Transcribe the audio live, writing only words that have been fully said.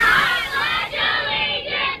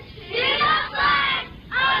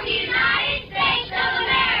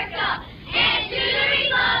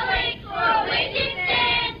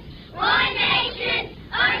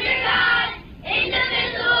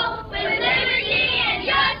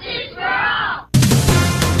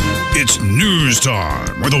It's news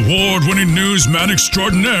time with award-winning newsman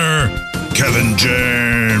extraordinaire, Kevin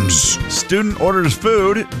James. Student orders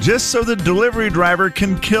food just so the delivery driver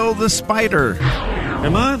can kill the spider.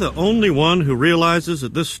 Am I the only one who realizes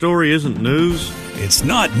that this story isn't news? It's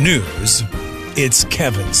not news. It's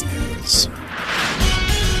Kevin's news.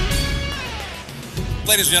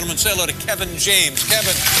 Ladies and gentlemen, say hello to Kevin James.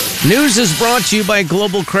 Kevin. News is brought to you by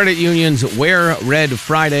Global Credit Union's Wear Red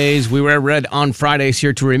Fridays. We wear red on Fridays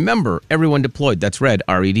here to remember everyone deployed. That's red,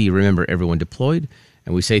 R-E-D, remember everyone deployed.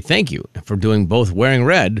 And we say thank you for doing both wearing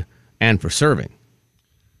red and for serving.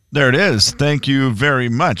 There it is. Thank you very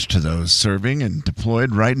much to those serving and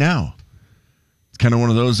deployed right now. It's kind of one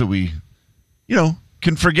of those that we,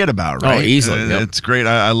 can forget about, right? Oh, easily. Yep. It's great.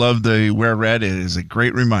 I love the Wear Red. It is a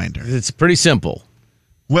great reminder. It's pretty simple.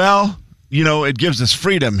 Well, it gives us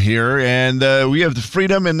freedom here, and we have the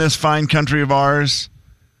freedom in this fine country of ours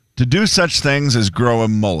to do such things as grow a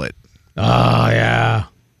mullet. Oh, yeah.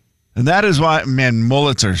 And that is why, man,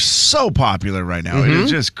 mullets are so popular right now. Mm-hmm. It is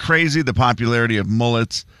just crazy, the popularity of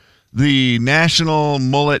mullets. The National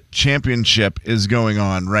Mullet Championship is going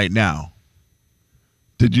on right now.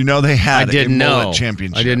 Did you know they had a mullet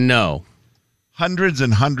championship? I didn't know. Hundreds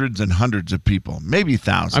and hundreds and hundreds of people, maybe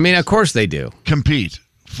thousands. I mean, of course they do. Compete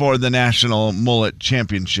for the National Mullet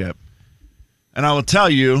Championship. And I will tell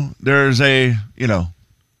you, there's a,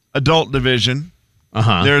 adult division.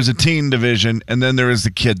 Uh-huh. There's a teen division, and then there is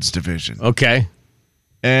the kids division. Okay.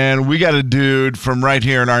 And we got a dude from right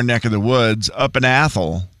here in our neck of the woods up in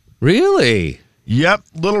Athol. Really? Yep,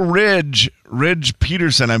 little Ridge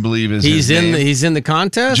Peterson, I believe is his name. He's in the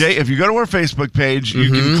contest? Jay, if you go to our Facebook page, you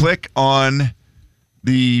can click on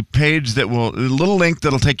the page a little link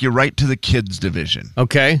that'll take you right to the kids division.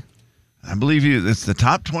 Okay. I believe it's the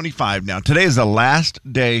top 25 now. Today is the last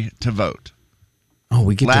day to vote. Oh,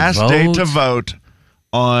 we get last to vote? day to vote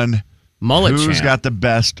on mullet who's champ. got the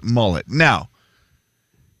best mullet. Now,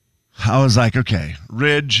 I was like, okay,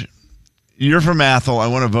 Ridge, you're from Athol. I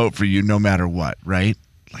want to vote for you no matter what, right?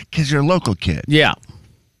 Like, because you're a local kid. Yeah.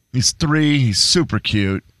 He's 3. He's super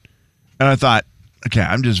cute. And I thought, okay,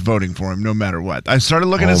 I'm just voting for him no matter what. I started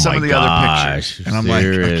looking at some of the other pictures. And I'm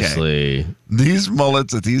seriously. like, okay, these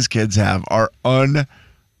mullets that these kids have are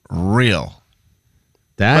unreal.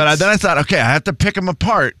 But then I thought, okay, I have to pick them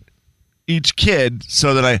apart, each kid,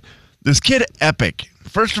 so that this kid, Epic.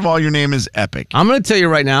 First of all, your name is Epic. I'm going to tell you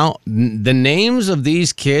right now, the names of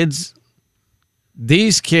these kids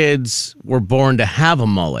were born to have a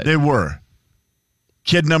mullet. They were.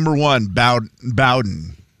 Kid number 1,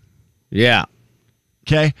 Bowden. Yeah.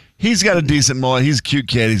 Okay? He's got a decent mullet. He's a cute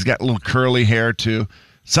kid. He's got a little curly hair, too.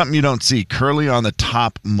 Something you don't see. Curly on the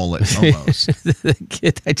top mullet, almost.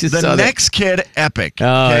 The next kid, Epic.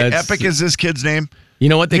 Okay? Epic is this kid's name. You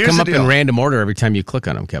know what? They come up in random order every time you click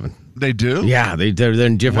on them, Kevin. They do? Yeah, they're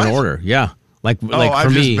in different order. Yeah. Like for I've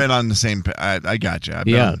me, just been on the same. I got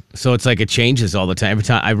you. So it's like it changes all the time. Every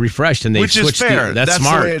time I refreshed and they which switched. Is fair. That's the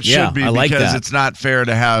smart. way it should be. I like because that. It's not fair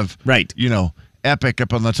to have Epic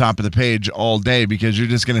up on the top of the page all day because you're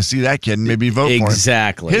just going to see that kid and maybe vote for him.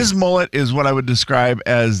 Exactly. His mullet is what I would describe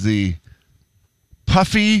as the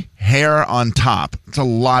puffy hair on top. It's a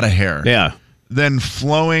lot of hair. Yeah. Then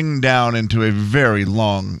flowing down into a very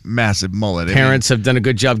long, massive mullet. Parents have done a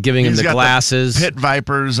good job giving him the glasses. The pit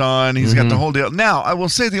vipers on. He's got the whole deal. Now, I will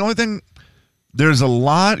say the only thing, there's a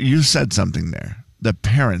lot, you said something there. The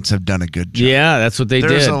parents have done a good job. Yeah, that's what they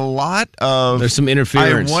did. There's a lot of... There's some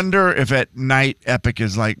interference. I wonder if at night Epic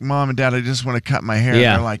is like, Mom and Dad, I just want to cut my hair.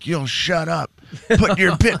 Yeah. And they're like, you'll shut up. Put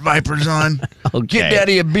your pit vipers on. Okay. Get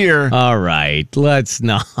Daddy a beer. All right, let's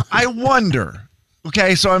not. I wonder.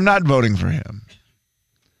 Okay, so I'm not voting for him.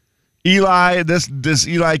 Eli, this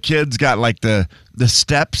Eli kid's got like the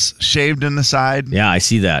steps shaved in the side. Yeah, I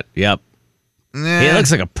see that. Yep. It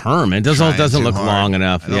looks like a perm. It doesn't look long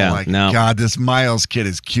enough. God, this Miles kid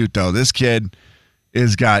is cute though. This kid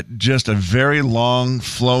has got just a very long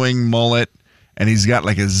flowing mullet, and he's got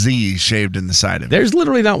like a Z shaved in the side of it. There's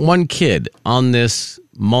literally not one kid on this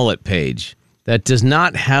mullet page that does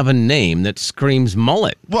not have a name that screams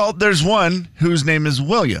mullet. Well, there's one whose name is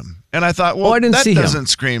William, and I thought, well, that doesn't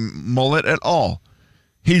scream mullet at all.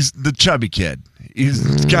 He's the chubby kid.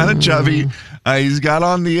 He's kind of chubby. He's got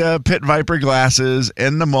on the pit viper glasses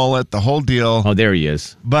and the mullet, the whole deal. Oh, there he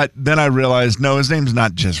is. But then I realized, no, his name's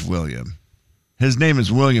not just William. His name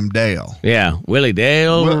is William Dale. Yeah, Willie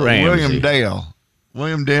Dale Ramsey.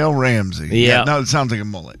 William Dale Ramsey. Yeah. No, it sounds like a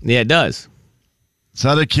mullet. Yeah, it does. This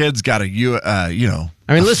other kid's got I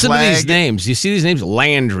mean, listen to these names. You see these names?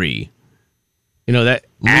 Landry. You know, that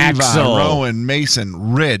Levi, Axel. Rowan,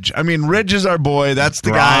 Mason, Ridge. I mean, Ridge is our boy. That's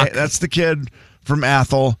the guy. That's the kid from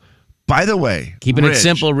Athol. By the way, keeping it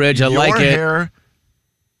simple, Ridge. I like it. Hair,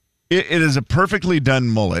 it is a perfectly done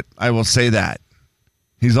mullet. I will say that.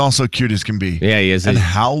 He's also cute as can be. Yeah, he is. And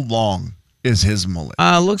how long is his mullet?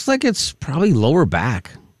 Looks like it's probably lower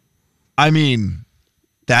back. I mean,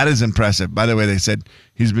 that is impressive. By the way, they said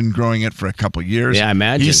he's been growing it for a couple years. Yeah, I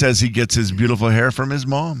imagine. He says he gets his beautiful hair from his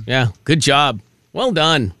mom. Yeah, good job. Well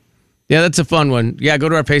done. Yeah, that's a fun one. Yeah, go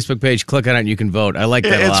to our Facebook page, click on it, and you can vote. I like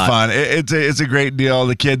that a lot. It's fun. It's a great deal.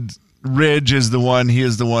 The kid, Ridge, is the one. He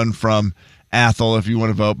is the one from Athol, if you want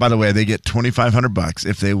to vote. By the way, they get $2,500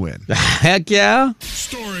 if they win. Heck yeah.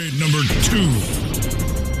 Story number 2.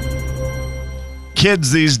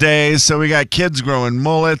 Kids these days. So we got kids growing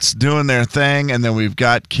mullets, doing their thing, and then we've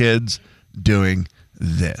got kids doing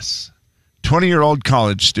this. 20-year-old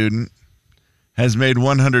college student has made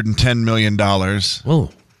 $110 million Whoa.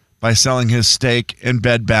 by selling his steak in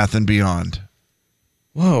Bed Bath & Beyond.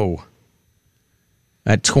 Whoa.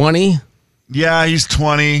 At 20? Yeah, he's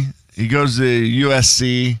 20. He goes to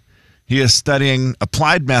USC. He is studying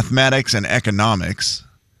applied mathematics and economics.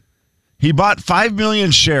 He bought 5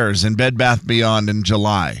 million shares in Bed Bath & Beyond in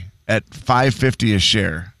July at $5.50 a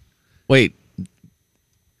share. Wait,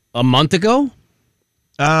 a month ago?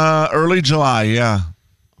 Early July, yeah.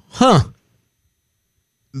 Huh.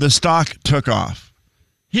 The stock took off.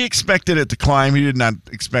 He expected it to climb. He did not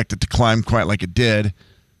expect it to climb quite like it did.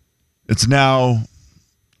 It's now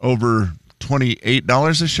over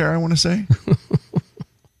 $28 a share, I want to say.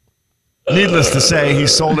 Needless to say, he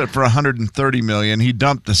sold it for $130 million. He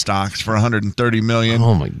dumped the stocks for $130 million.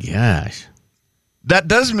 Oh my gosh. That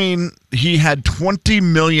does mean he had $20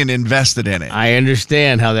 million invested in it. I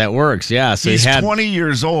understand how that works. Yeah, so he's 20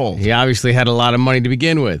 years old. He obviously had a lot of money to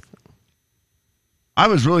begin with. I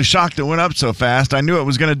was really shocked it went up so fast. I knew it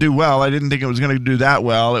was going to do well. I didn't think it was going to do that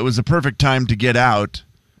well. It was the perfect time to get out.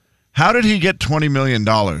 How did he get $20 million,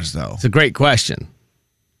 though? It's a great question.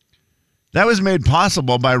 That was made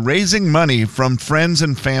possible by raising money from friends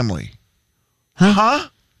and family. Huh?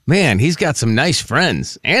 Man, he's got some nice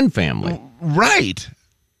friends and family. Right.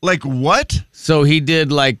 Like what? So he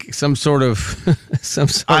did like some sort of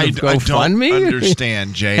GoFundMe? I don't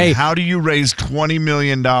understand, Jay. Hey, how do you raise $20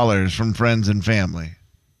 million from friends and family?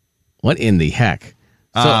 What in the heck?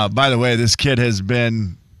 By the way, this kid has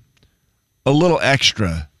been a little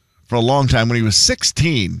extra for a long time. When he was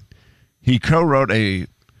 16, he co-wrote a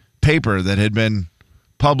paper that had been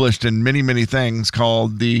published in many, many things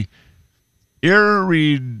called the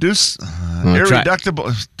Irreducible.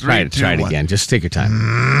 Try it again. Just take your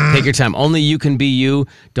time. Take your time. Only you can be you.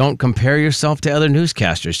 Don't compare yourself to other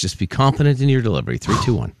newscasters. Just be confident in your delivery. 3,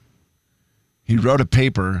 2, 1. He wrote a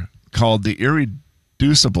paper called The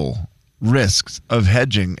Irreducible Risks of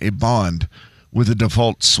Hedging a Bond with a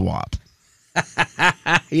Default Swap.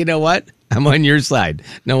 You know what? I'm on your side.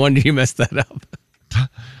 No wonder you messed that up.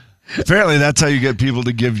 Apparently, that's how you get people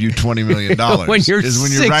to give you $20 million. when you're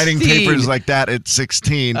writing papers like that at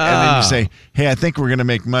 16, and then you say, hey, I think we're going to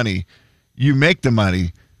make money. You make the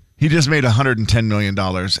money. He just made $110 million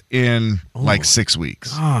in like 6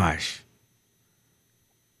 weeks. Gosh.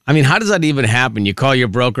 I mean, how does that even happen? You call your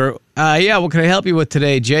broker. Yeah, what can I help you with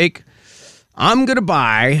today, Jake? I'm going to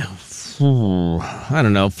buy,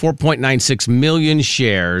 4.96 million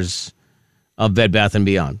shares of Bed Bath &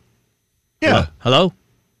 Beyond. Yeah. Hello?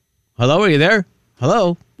 Hello, are you there?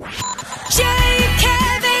 Hello? Jay,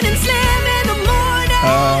 Kevin, and Slim in the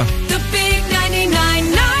morning. The big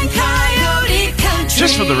 99.9 Coyote Country.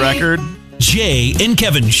 Just for the record. Jay and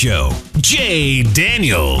Kevin Show. Jay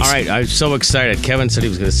Daniels. All right, I'm so excited. Kevin said he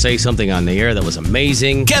was going to say something on the air that was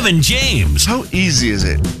amazing. Kevin James. How easy is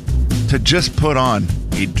it to just put on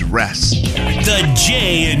a dress? The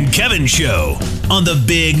Jay and Kevin Show on the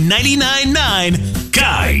big 99.9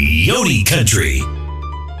 Coyote Country.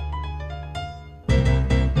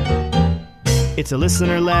 It's a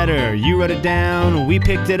listener letter. You wrote it down. We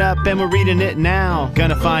picked it up and we're reading it now.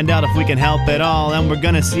 Gonna find out if we can help at all. And we're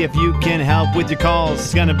gonna see if you can help with your calls.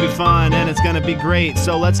 It's gonna be fun and it's gonna be great.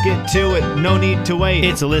 So let's get to it. No need to wait.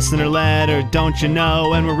 It's a listener letter, don't you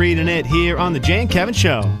know? And we're reading it here on the Jay and Kevin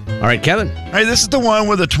Show. All right, Kevin. All right, this is the one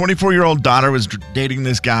where the 24-year-old daughter was dating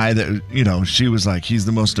this guy that, she was like, he's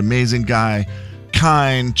the most amazing guy.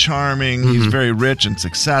 Kind, charming. He's very rich and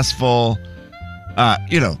successful.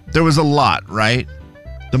 There was a lot, right?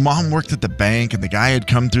 The mom worked at the bank, and the guy had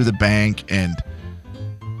come through the bank, and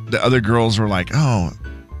the other girls were like,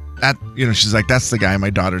 she's like, that's the guy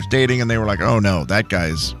my daughter's dating. And they were like, oh, no,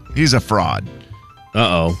 he's a fraud.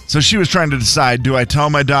 Uh-oh. So she was trying to decide, do I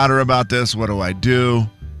tell my daughter about this? What do I do?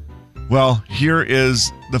 Well, here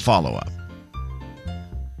is the follow-up.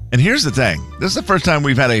 And here's the thing. This is the first time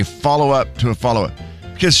we've had a follow-up to a follow-up.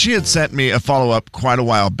 because she had sent me a follow-up quite a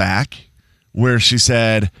while back where she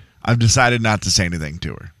said, I've decided not to say anything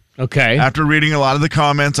to her. Okay. After reading a lot of the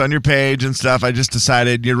comments on your page and stuff, I just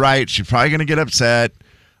decided, you're right, she's probably going to get upset.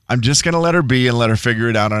 I'm just going to let her be and let her figure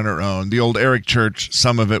it out on her own. The old Eric Church,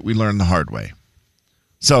 some of it we learned the hard way.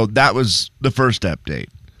 So that was the first update.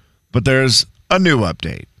 But there's a new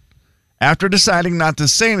update. After deciding not to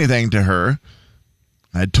say anything to her,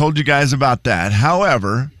 I told you guys about that.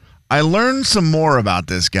 However, I learned some more about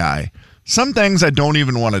this guy. Some things I don't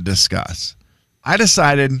even want to discuss. I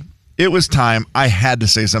decided it was time I had to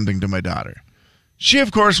say something to my daughter. She,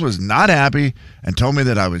 of course, was not happy and told me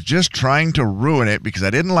that I was just trying to ruin it because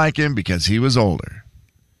I didn't like him because he was older.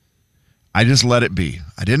 I just let it be.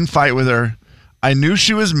 I didn't fight with her. I knew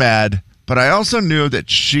she was mad, but I also knew that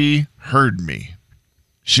she heard me.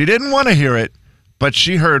 She didn't want to hear it, but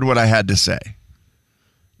she heard what I had to say.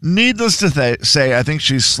 Needless to say, I think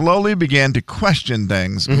she slowly began to question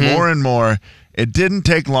things more and more. It didn't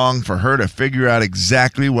take long for her to figure out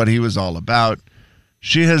exactly what he was all about.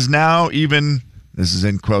 She has now even, this is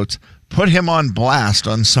in quotes, put him on blast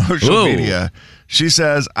on social media. She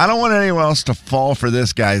says, I don't want anyone else to fall for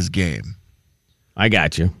this guy's game. I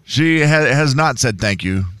got you. She has not said thank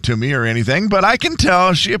you to me or anything, but I can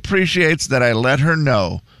tell she appreciates that I let her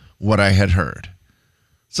know what I had heard.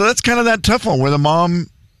 So that's kind of that tough one where the mom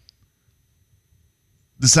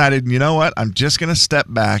decided, you know what, I'm just going to step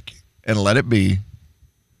back and let it be,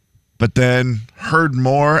 but then heard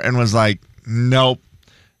more and was like, nope,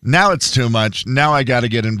 now it's too much. Now I got to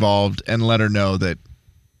get involved and let her know that,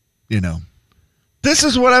 this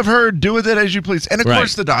is what I've heard. Do with it as you please. And of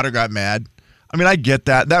course the daughter got mad. I mean, I get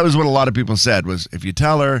that. That was what a lot of people said was if you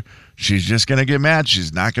tell her, she's just going to get mad.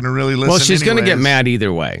 She's not going to really listen. Well, she's going to get mad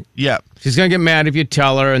either way. Yeah. She's going to get mad if you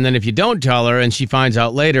tell her, and then if you don't tell her and she finds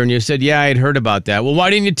out later and you said, yeah, I had heard about that. Well, why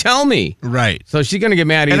didn't you tell me? Right. So she's going to get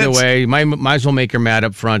mad either way. Might as well make her mad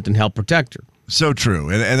up front and help protect her. So true.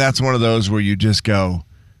 And that's one of those where you just go,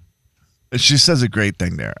 she says a great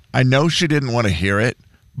thing there. I know she didn't want to hear it,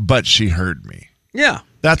 but she heard me. Yeah.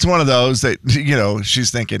 That's one of those that,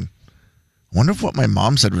 she's thinking, I wonder if what my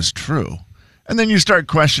mom said was true. And then you start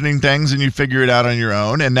questioning things and you figure it out on your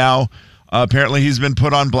own. And now apparently he's been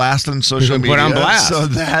put on blast on social media. Put on blast. So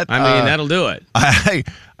that, that'll do it. I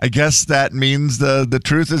guess that means the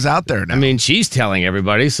truth is out there now. I mean, she's telling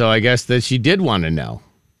everybody, so I guess that she did want to know.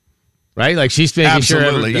 Right? Like she's making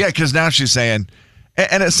Absolutely. Yeah, because now she's saying,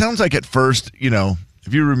 and it sounds like at first,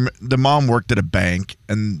 if you remember, the mom worked at a bank,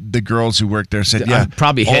 and the girls who worked there said, "Yeah,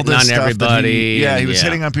 probably hitting on everybody." He was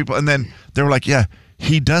hitting on people, and then they were like, "Yeah,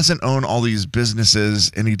 he doesn't own all these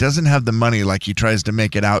businesses, and he doesn't have the money like he tries to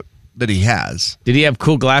make it out that he has." Did he have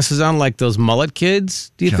cool glasses on, like those mullet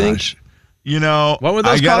kids? Do you think? What were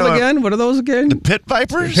those called again? What are those again? The Pit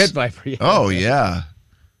Vipers. The Pit Viper. Yeah. Oh yeah,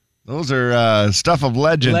 those are stuff of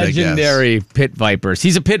legend. Legendary Pit Vipers.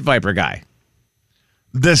 He's a Pit Viper guy.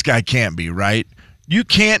 This guy can't be, right? You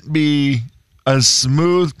can't be a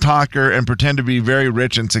smooth talker and pretend to be very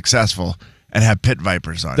rich and successful and have Pit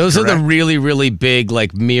Vipers on. Those correct? Are the really, really big,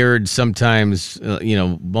 like mirrored, sometimes,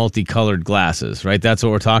 multicolored glasses, right? That's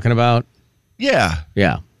what we're talking about? Yeah.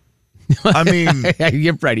 Yeah. I mean.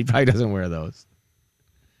 You're right. He probably doesn't wear those.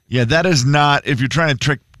 Yeah, that is not, if you're trying to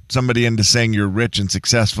trick somebody into saying you're rich and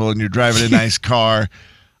successful and you're driving a nice car,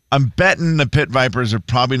 I'm betting the Pit Vipers are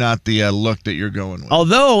probably not the look that you're going with.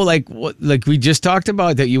 Although, like we just talked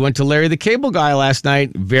about, that you went to Larry the Cable Guy last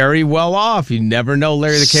night, very well off. You never know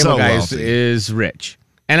Larry the Cable Guy is rich.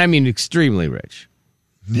 And I mean extremely rich.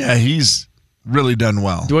 Yeah, he's really done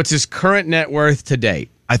well. What's his current net worth to date?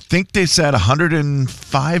 I think they said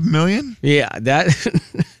 $105 million. Yeah, that...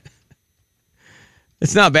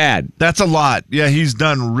 It's not bad. That's a lot. Yeah, he's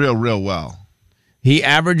done real well. He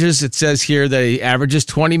averages, it says here that he averages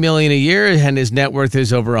 $20 million a year, and his net worth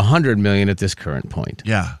is over $100 million at this current point.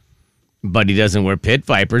 Yeah. But he doesn't wear Pit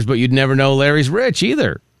Vipers, but you'd never know Larry's rich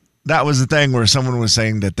either. That was the thing where someone was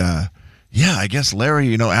saying that, I guess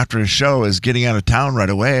Larry, after his show is getting out of town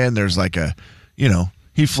right away, and there's like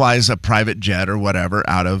he flies a private jet or whatever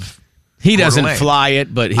out of He doesn't fly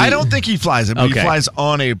it, but I don't think he flies it, but he flies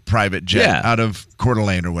on a private jet out of Coeur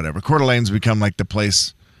d'Alene or whatever. Coeur d'Alene's become like the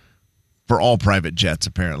place for all private jets,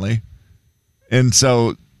 apparently. And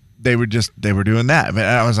so they were doing that. And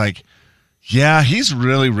I was like, yeah, he's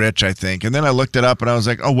really rich, I think. And then I looked it up and I was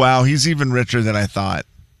like, oh, wow, he's even richer than I thought.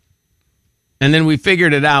 And then we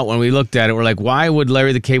figured it out when we looked at it. We're like, why would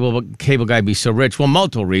Larry the Cable Guy be so rich? Well,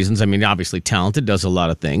 multiple reasons. I mean, obviously talented, does a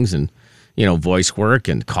lot of things, and voice work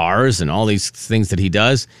and cars and all these things that he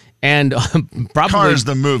does. And probably Cars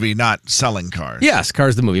the movie, not selling cars. Yes,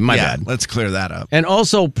 Cars the movie. My bad. Let's clear that up. And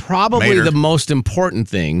also, probably the most important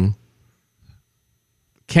thing,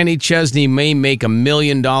 Kenny Chesney may make $1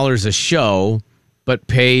 million a show, but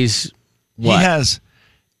pays what? He has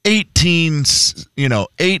 18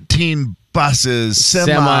 buses,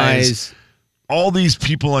 semis, all these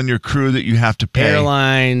people on your crew that you have to pay.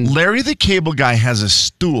 Airlines. Larry the Cable Guy has a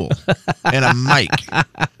stool and a mic.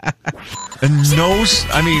 And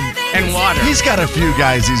and water. He's got a few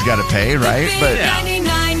guys he's got to pay, right? But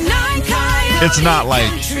it's not like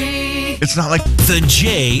The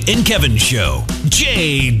Jay and Kevin Show.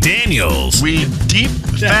 Jay Daniels. We deep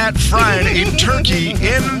fat fried a turkey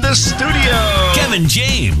in the studio. Kevin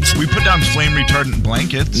James. We put down flame retardant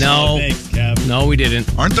blankets. No. Thanks, Kev. No, we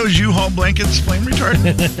didn't. Aren't those U-Haul blankets flame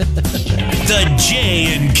retardant? The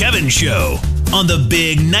Jay and Kevin Show on the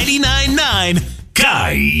Big 99.9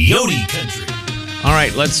 Coyote Country. All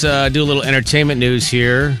right, let's do a little entertainment news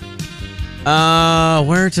here.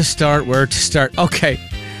 Where to start? Okay.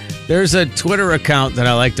 There's a Twitter account that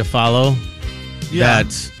I like to follow. Yeah.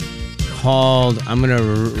 That's called, I'm going to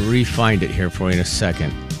re-find it here for you in a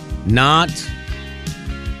second. Not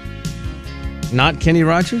Kenny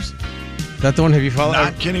Rogers? Is that the one? Have you followed?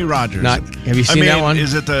 Not Kenny Rogers. Have you seen that one?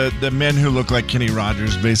 Is it the men who look like Kenny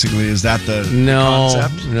Rogers, basically? Is that the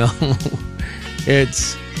concept? No.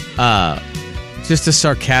 It's just a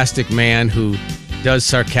sarcastic man who does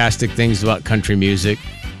sarcastic things about country music.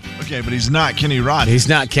 Okay, but he's not Kenny Rogers. He's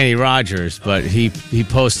not Kenny Rogers, but he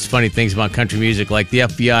posts funny things about country music, like the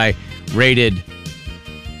FBI raided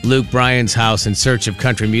Luke Bryan's house in search of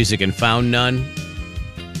country music and found none.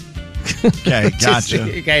 Okay, gotcha.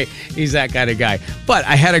 Okay, he's that kind of guy. But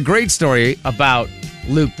I had a great story about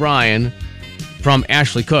Luke Bryan from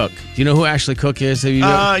Ashley Cook. Do you know who Ashley Cook is? Have you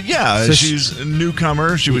yeah, so she's a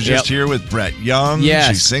newcomer. She was just here with Brett Young. Yes.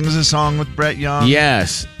 She sings a song with Brett Young.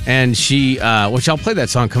 Yes, and she, which I'll play that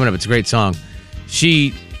song coming up. It's a great song.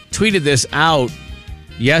 She tweeted this out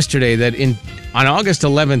yesterday that on August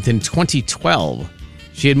 11th in 2012,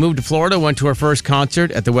 she had moved to Florida, went to her first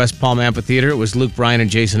concert at the West Palm Amphitheater. It was Luke Bryan and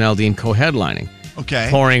Jason Aldean co-headlining. Okay.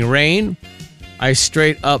 Pouring rain. I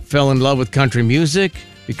straight up fell in love with country music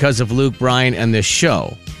because of Luke Bryan and this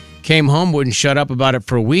show. Came home, wouldn't shut up about it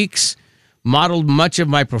for weeks. Modeled much of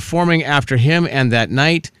my performing after him, and that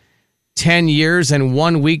night, 10 years and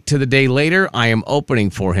 1 week to the day later, I am opening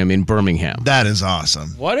for him in Birmingham. That is awesome.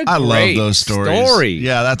 What a I great love those stories. story.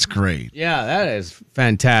 Yeah, that's great. Yeah, that is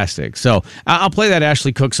fantastic. So I'll play that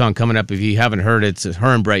Ashley Cook song coming up if you haven't heard it. It's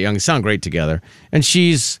her and Brett Young. They sound great together. And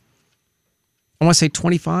she's, I want to say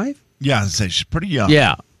 25? Yeah, I'd say she's pretty young.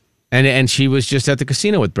 Yeah. And she was just at the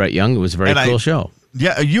casino with Brett Young. It was a very cool show.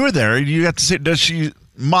 Yeah, you were there. You got to see. Does she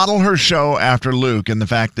model her show after Luke and the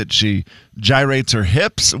fact that she gyrates her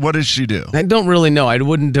hips? What does she do? I don't really know. I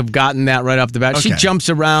wouldn't have gotten that right off the bat. Okay. She jumps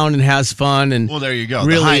around and has fun. And well, there you go.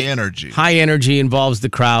 Really the high energy. High energy involves the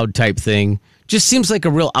crowd type thing. Just seems like a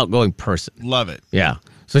real outgoing person. Love it. Yeah.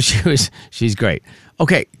 So she's great.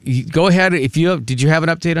 Okay, go ahead. Did you have an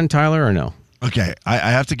update on Tyler or no? Okay, I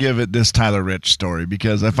have to give it this Tyler Rich story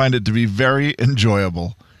because I find it to be very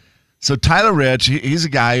enjoyable. So Tyler Rich, he's a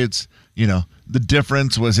guy. It's The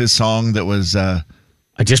Difference was his song that was. I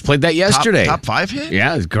just played that yesterday. Top 5 hit.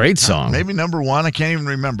 Yeah, it's a great song. Maybe number 1. I can't even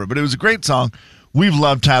remember, but it was a great song. We've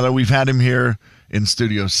loved Tyler. We've had him here in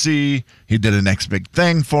Studio C. He did a Next Big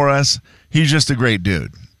Thing for us. He's just a great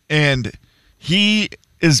dude, and he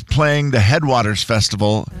is playing the Headwaters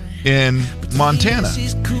Festival in Montana.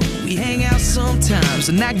 She's cool. We hang out sometimes,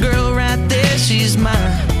 and that girl right there, she's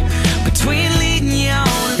mine. Between leading you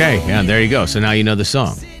on. Okay, yeah, there you go. So now you know the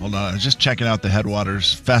song. Hold on, I was just checking out the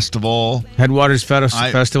Headwaters Festival. Headwaters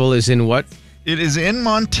Festival is in what? It is in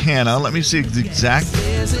Montana. Let me see the exact.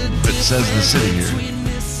 It says the city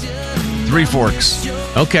here. Three Forks.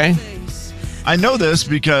 Okay. I know this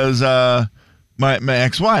because my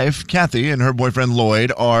ex-wife, Kathy, and her boyfriend,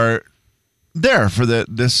 Lloyd, are there for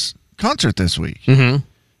this concert this week. Mm-hmm.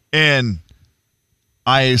 And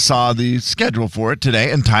I saw the schedule for it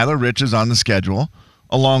today, and Tyler Rich is on the schedule,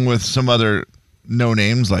 along with some other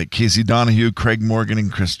no-names like Casey Donahue, Craig Morgan,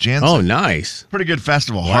 and Chris Jansen. Oh, nice. Pretty good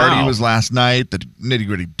festival. Wow. Hardy was last night, the Nitty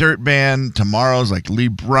Gritty Dirt Band. Tomorrow's like Lee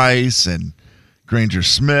Bryce and Granger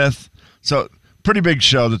Smith. So pretty big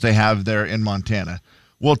show that they have there in Montana.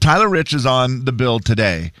 Well, Tyler Rich is on the bill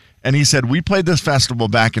today, and he said, we played this festival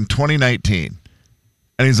back in 2019.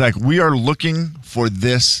 And he's like, we are looking for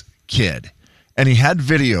this kid. And he had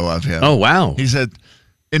video of him. Oh, wow. He said,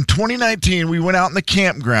 in 2019, we went out in the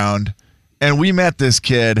campground, and we met this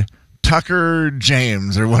kid, Tucker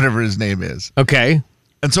James, or whatever his name is. Okay.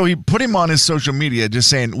 And so he put him on his social media just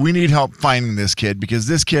saying, we need help finding this kid because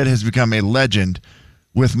this kid has become a legend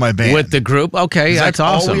with my band. With the group? Okay, that's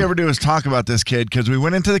awesome. All we ever do is talk about this kid because we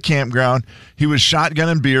went into the campground. He was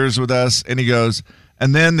shotgunning beers with us, and he goes,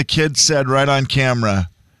 and then the kid said right on camera,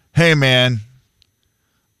 hey, man,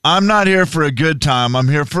 I'm not here for a good time. I'm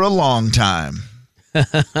here for a long time.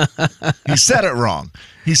 He said it wrong.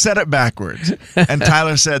 He said it backwards. And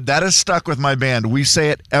Tyler said, that is stuck with my band. We say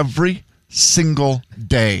it every single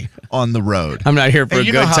day on the road. I'm not here for a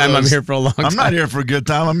good time. I'm here for a long time. I'm not here for a good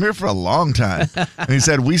time. I'm here for a long time. And he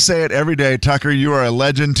said, we say it every day. Tucker, you are a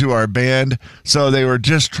legend to our band. So they were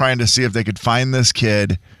just trying to see if they could find this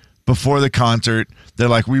kid before the concert. They're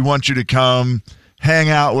like, we want you to come hang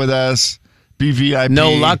out with us. Be VIP.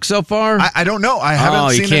 No luck so far? I don't know. I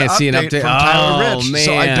haven't seen an update from Tyler Rich. Man.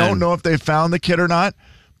 So I don't know if they found the kid or not.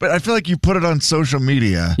 But I feel like you put it on social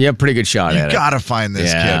media. You have a pretty good shot at it. You got to find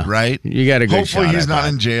this kid, right? You got a good shot. Hopefully he's not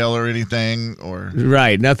in jail or anything.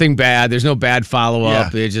 Right. Nothing bad. There's no bad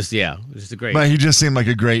follow-up. It's just a great. But he just seemed like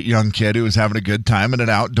a great young kid who was having a good time at an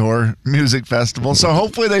outdoor music festival. So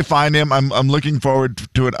hopefully they find him. I'm looking forward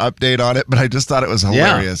to an update on it, but I just thought it was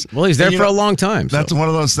hilarious. Yeah. Well, he's there for a long time. That's one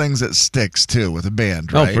of those things that sticks, too, with a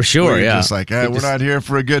band, right? Oh, for sure, Where you're just like, we're not here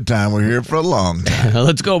for a good time. We're here for a long time.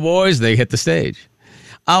 Let's go, boys. They hit the stage.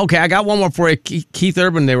 Okay, I got one more for you. Keith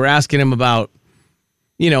Urban, they were asking him about,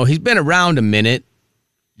 he's been around a minute.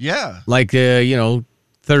 Yeah. Like, 30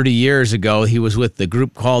 years ago, he was with the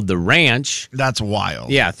group called The Ranch. That's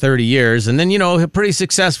wild. Yeah, 30 years. And then, a pretty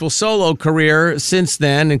successful solo career since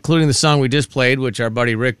then, including the song we just played, which our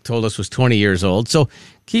buddy Rick told us was 20 years old. So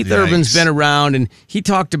Keith Urban's been around, and he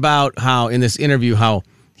talked about how, in this interview, how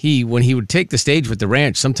when he would take the stage with The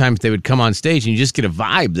Ranch, sometimes they would come on stage and you just get a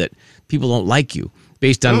vibe that people don't like you.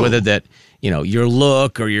 Based on whether that, your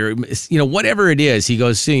look or your, whatever it is. He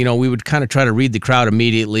goes, we would kind of try to read the crowd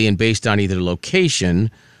immediately, and based on either location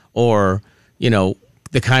or, the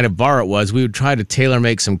kind of bar it was, we would try to tailor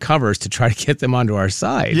make some covers to try to get them onto our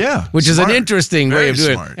side. Yeah. Which is an interesting way of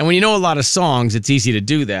doing it. And when you know a lot of songs, it's easy to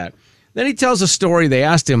do that. Then he tells a story. They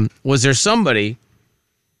asked him, was there somebody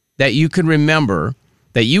that you can remember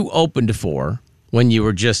that you opened for when you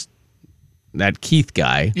were just that Keith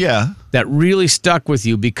guy, that really stuck with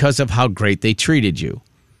you because of how great they treated you?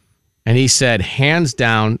 And he said, hands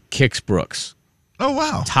down, Kix Brooks. Oh,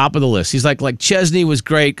 wow. Top of the list. He's like Chesney was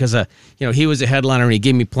great because, he was a headliner and he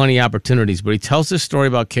gave me plenty of opportunities. But he tells this story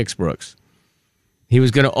about Kix Brooks. He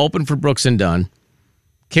was going to open for Brooks and Dunn.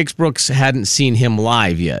 Kix Brooks hadn't seen him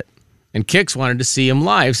live yet. And Kix wanted to see him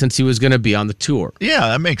live since he was going to be on the tour. Yeah,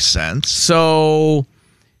 that makes sense. So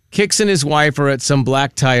Kix and his wife are at some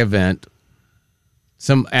black tie event.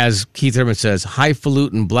 Some, as Keith Urban says,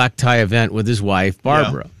 highfalutin black tie event with his wife,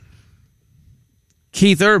 Barbara. Yeah.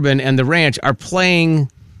 Keith Urban and The Ranch are playing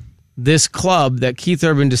this club that Keith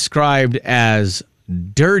Urban described as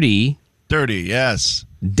dirty. Dirty, yes.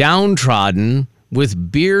 Downtrodden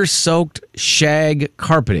with beer-soaked shag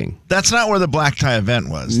carpeting. That's not where the black tie event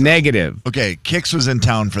was, though. Negative. Okay, Kix was in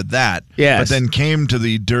town for that. Yes. But then came to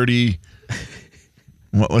the dirty...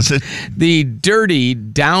 What was it? The dirty,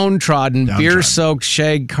 downtrodden, beer-soaked,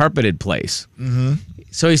 shag-carpeted place. Mm-hmm.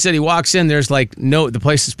 So he said he walks in, there's the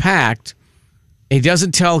place is packed. He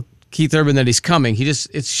doesn't tell Keith Urban that he's coming.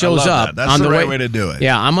 It shows up. That. That's the right way to do it.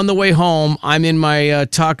 Yeah, I'm on the way home. I'm in my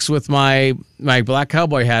tux with my black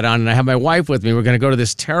cowboy hat on, and I have my wife with me. We're going to go to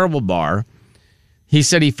this terrible bar. He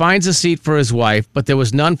said he finds a seat for his wife, but there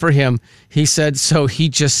was none for him. He said so he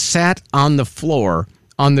just sat on the floor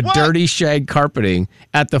on the dirty shag carpeting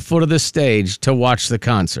at the foot of the stage to watch the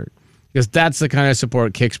concert. Because that's the kind of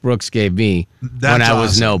support Kix Brooks gave me when I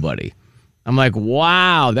was nobody. I'm like,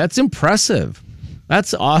 wow, that's impressive.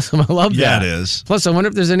 That's awesome. I love that. Yeah, it is. Plus, I wonder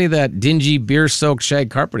if there's any of that dingy beer-soaked shag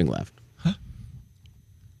carpeting left. Huh?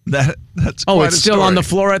 That's it's still story. On the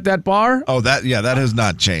floor at that bar? Oh, that has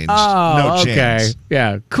not changed. Oh, no okay. chance.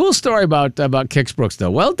 Yeah, cool story about Kix Brooks,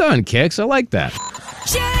 though. Well done, Kix. I like that.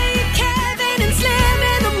 Jay, Kevin, and Slim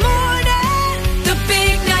in the morning. The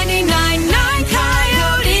big 99.9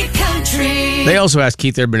 Coyote Country. They also asked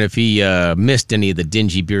Keith Urban if he missed any of the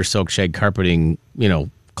dingy beer-soaked shag carpeting,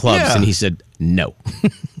 clubs, and he said no.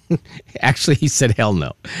 Actually, he said hell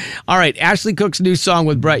no. All right, Ashley Cook's new song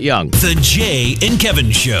with Brett Young. The Jay and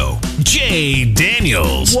Kevin Show. Jay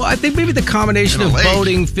Daniels. Well, I think maybe the combination of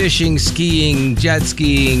boating, fishing, skiing, jet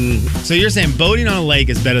skiing. So you're saying boating on a lake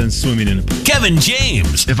is better than swimming in a pool? Kevin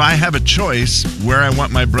James. If I have a choice where I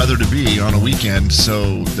want my brother to be on a weekend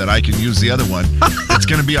so that I can use the other one, it's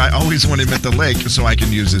going to be I always want him at the lake so I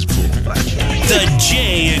can use his pool. The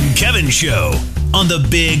Jay and Kevin Show on the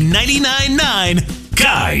big 99.9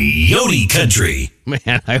 Coyote Country.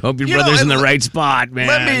 man, I hope your brother's in the right spot,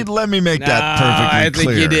 man. Let me make that perfectly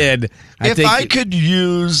clear. I think you did. If I could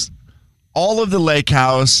use all of the lake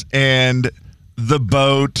house and the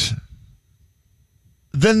boat,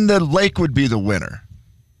 then the lake would be the winner,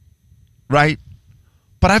 right?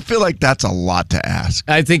 But I feel like that's a lot to ask.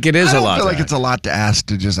 I think it is a lot. I feel like it's a lot to ask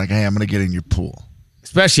to just like, hey, I'm going to get in your pool.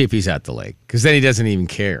 Especially if he's at the lake, because then he doesn't even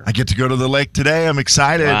care. I get to go to the lake today. I'm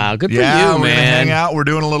excited. Wow, good for you, man. We're going to hang out. We're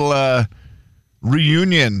doing a little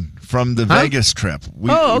reunion from the Vegas trip. We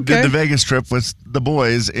did the Vegas trip with the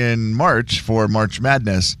boys in March for March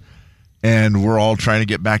Madness, and we're all trying to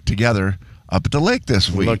get back together up at the lake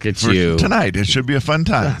this week. Look at you. Tonight. It should be a fun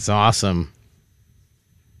time. That's awesome.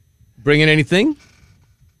 Bringing anything?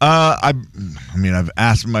 I didn't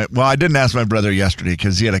ask my brother yesterday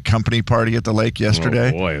because he had a company party at the lake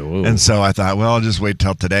yesterday. Oh, boy. Whoa. And so I thought, well, I'll just wait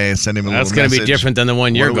till today and send him a little message. That's going to be different than the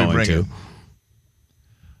one you're going to.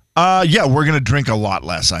 Yeah, we're going to drink a lot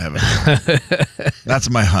less, I have it. That's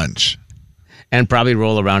my hunch. And probably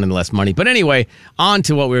roll around in less money. But anyway, on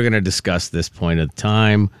to what we're going to discuss this point of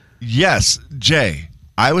time. Yes, Jay,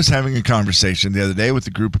 I was having a conversation the other day with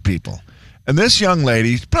a group of people. And this young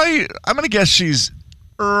lady, probably, I'm going to guess she's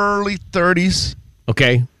early 30s.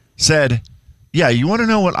 Okay. Said, yeah, you want to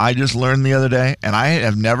know what I just learned the other day? And I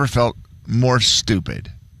have never felt more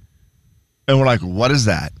stupid. And we're like, what is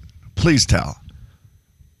that? Please tell.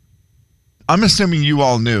 I'm assuming you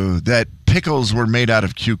all knew that pickles were made out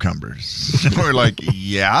of cucumbers. We're like,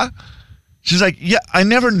 yeah? She's like, yeah, I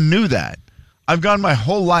never knew that. I've gone my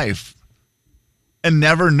whole life and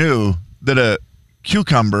never knew that a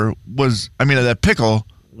pickle was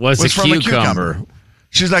from a cucumber.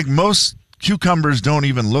 She's like, most cucumbers don't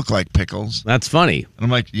even look like pickles. That's funny. And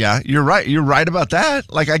I'm like, yeah, you're right. You're right about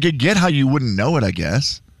that. Like, I could get how you wouldn't know it, I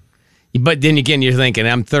guess. But then again, you're thinking,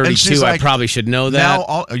 I'm 32. Like, I probably should know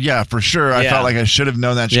that. Yeah, for sure. I felt like I should have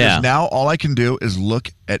known that. She goes, now all I can do is look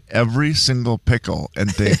at every single pickle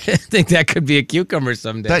and think, think that could be a cucumber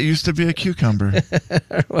someday. That used to be a cucumber.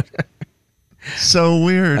 So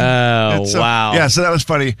weird. Oh, wow. Yeah, so that was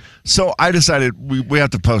funny. So I decided we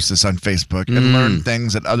have to post this on Facebook and learn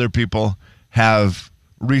things that other people have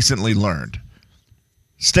recently learned.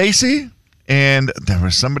 Stacy, and there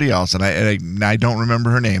was somebody else, and I don't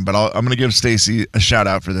remember her name, but I'm going to give Stacy a shout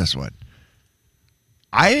out for this one.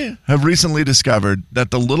 I have recently discovered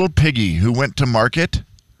that the little piggy who went to market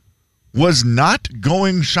was not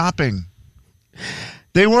going shopping.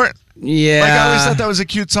 They weren't. Yeah. Like, I always thought that was a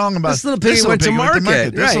cute song about this little piggy went to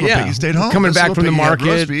market. This little piggy stayed home. Coming back from the market.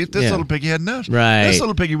 Roast beef. This little piggy had nuts. Right. This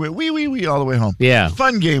little piggy went wee all the way home. Yeah.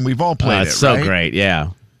 Fun game. We've all played it's so great. Yeah.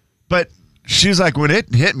 But she's like, when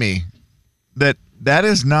it hit me, that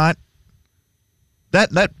is not,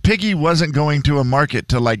 that piggy wasn't going to a market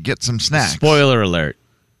to like get some snacks. Spoiler alert.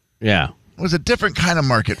 Yeah. It was a different kind of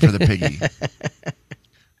market for the piggy.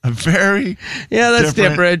 A very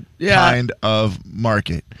different kind of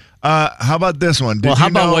market. How about this one? How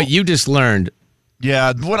about what you just learned?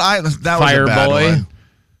 Yeah, that was a bad one.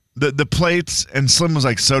 The plates, and Slim was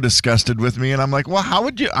like so disgusted with me, and I'm like, well, how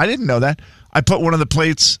would you? I didn't know that. I put one of the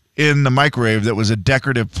plates in the microwave that was a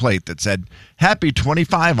decorative plate that said Happy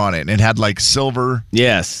 25 on it, and it had like silver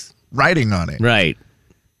writing on it. Right.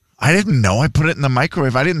 I didn't know. I put it in the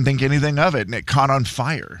microwave. I didn't think anything of it, and it caught on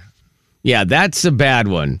fire. Yeah, that's a bad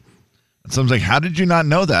one. So I was like, how did you not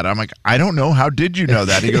know that? I'm like, I don't know. How did you know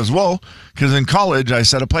that? He goes, well, because in college I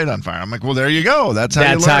set a plate on fire. I'm like, well, there you go. That's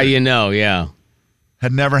how you know, yeah.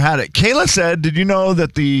 Had never had it. Kayla said, did you know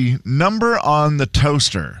that the number on the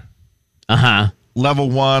toaster,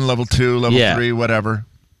 level 1, level 2, level 3, whatever,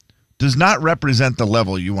 does not represent the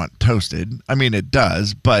level you want toasted? I mean, it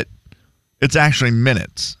does, but it's actually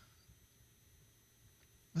minutes.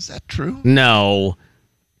 Is that true? No.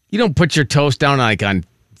 You don't put your toast down like on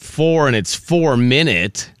 4 and it's 4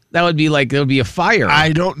 minute. That would be a fire.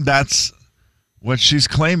 That's what she's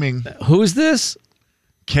claiming. Who's this?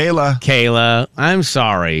 Kayla. I'm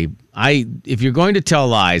sorry. If you're going to tell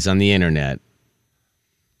lies on the internet.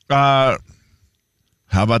 How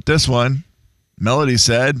about this one? Melody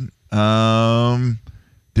said,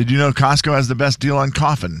 did you know Costco has the best deal on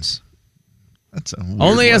coffins? That's a weird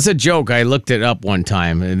only one. As a joke. I looked it up one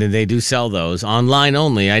time, and they do sell those online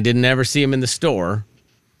only. I didn't ever see them in the store.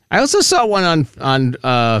 I also saw one on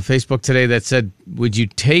Facebook today that said, would you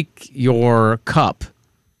take your cup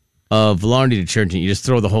of laundry detergent, you just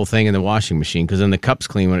throw the whole thing in the washing machine, because then the cup's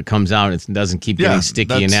clean when it comes out. It doesn't keep getting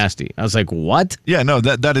sticky and nasty. I was like, what? Yeah, no,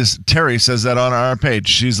 that is, Terry says that on our page.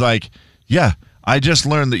 She's like, yeah, I just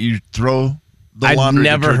learned that you throw the laundry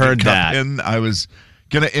detergent cup in. I was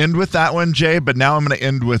going to end with that one, Jay, but now I'm going to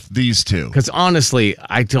end with these two. Because honestly,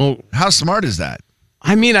 I don't. How smart is that?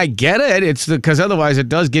 I mean, I get it. It's because otherwise it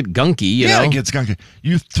does get gunky, you know? Yeah, it gets gunky.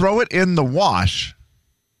 You throw it in the wash.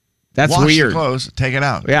 That's wash weird. The clothes, take it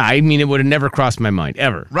out. Yeah, I mean, it would have never crossed my mind,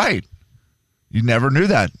 ever. Right. You never knew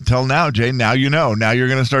that until now, Jay. Now you know. Now you're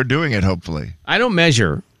going to start doing it, hopefully. I don't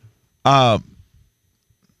measure. You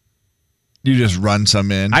just run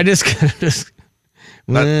some in. I just... That's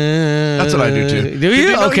what I do, too. Do Did you?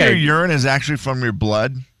 you know Okay. your urine is actually from your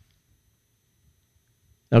blood?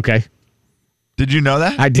 Okay. Did you know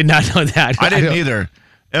that? I did not know that. I didn't either.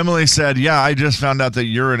 Emily said, yeah, I just found out that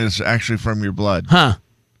urine is actually from your blood. Huh.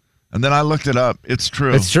 And then I looked it up. It's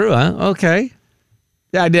true. It's true, huh? Okay.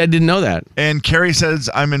 Yeah, I didn't know that. And Carrie says,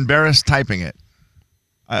 I'm embarrassed typing it.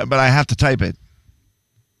 But I have to type it.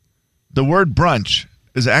 The word brunch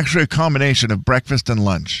is actually a combination of breakfast and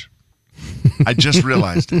lunch. I just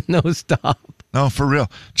realized it. No, stop. No, for real.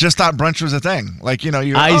 Just thought brunch was a thing. Like, you know,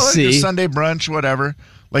 you see. Sunday brunch, whatever.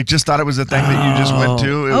 Like, just thought it was a thing that you just went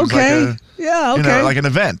to. It was okay. like yeah, okay. You know, like an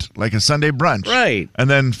event, like a Sunday brunch. Right. And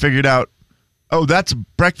then figured out, oh, that's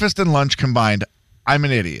breakfast and lunch combined. I'm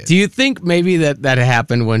an idiot. Do you think maybe that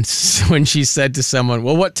happened when she said to someone,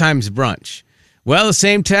 well, what time's brunch? Well, the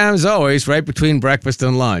same time as always, right between breakfast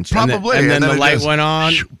and lunch. Probably. And then the light just went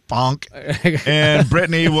on. Bonk. And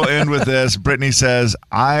Brittany will end with this. Brittany says,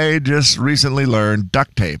 I just recently learned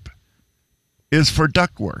duct tape is for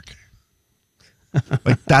duct work.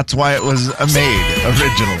 Like, that's why it was made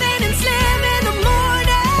originally.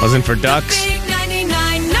 Wasn't for ducks?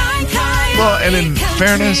 Well, and in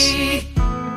fairness,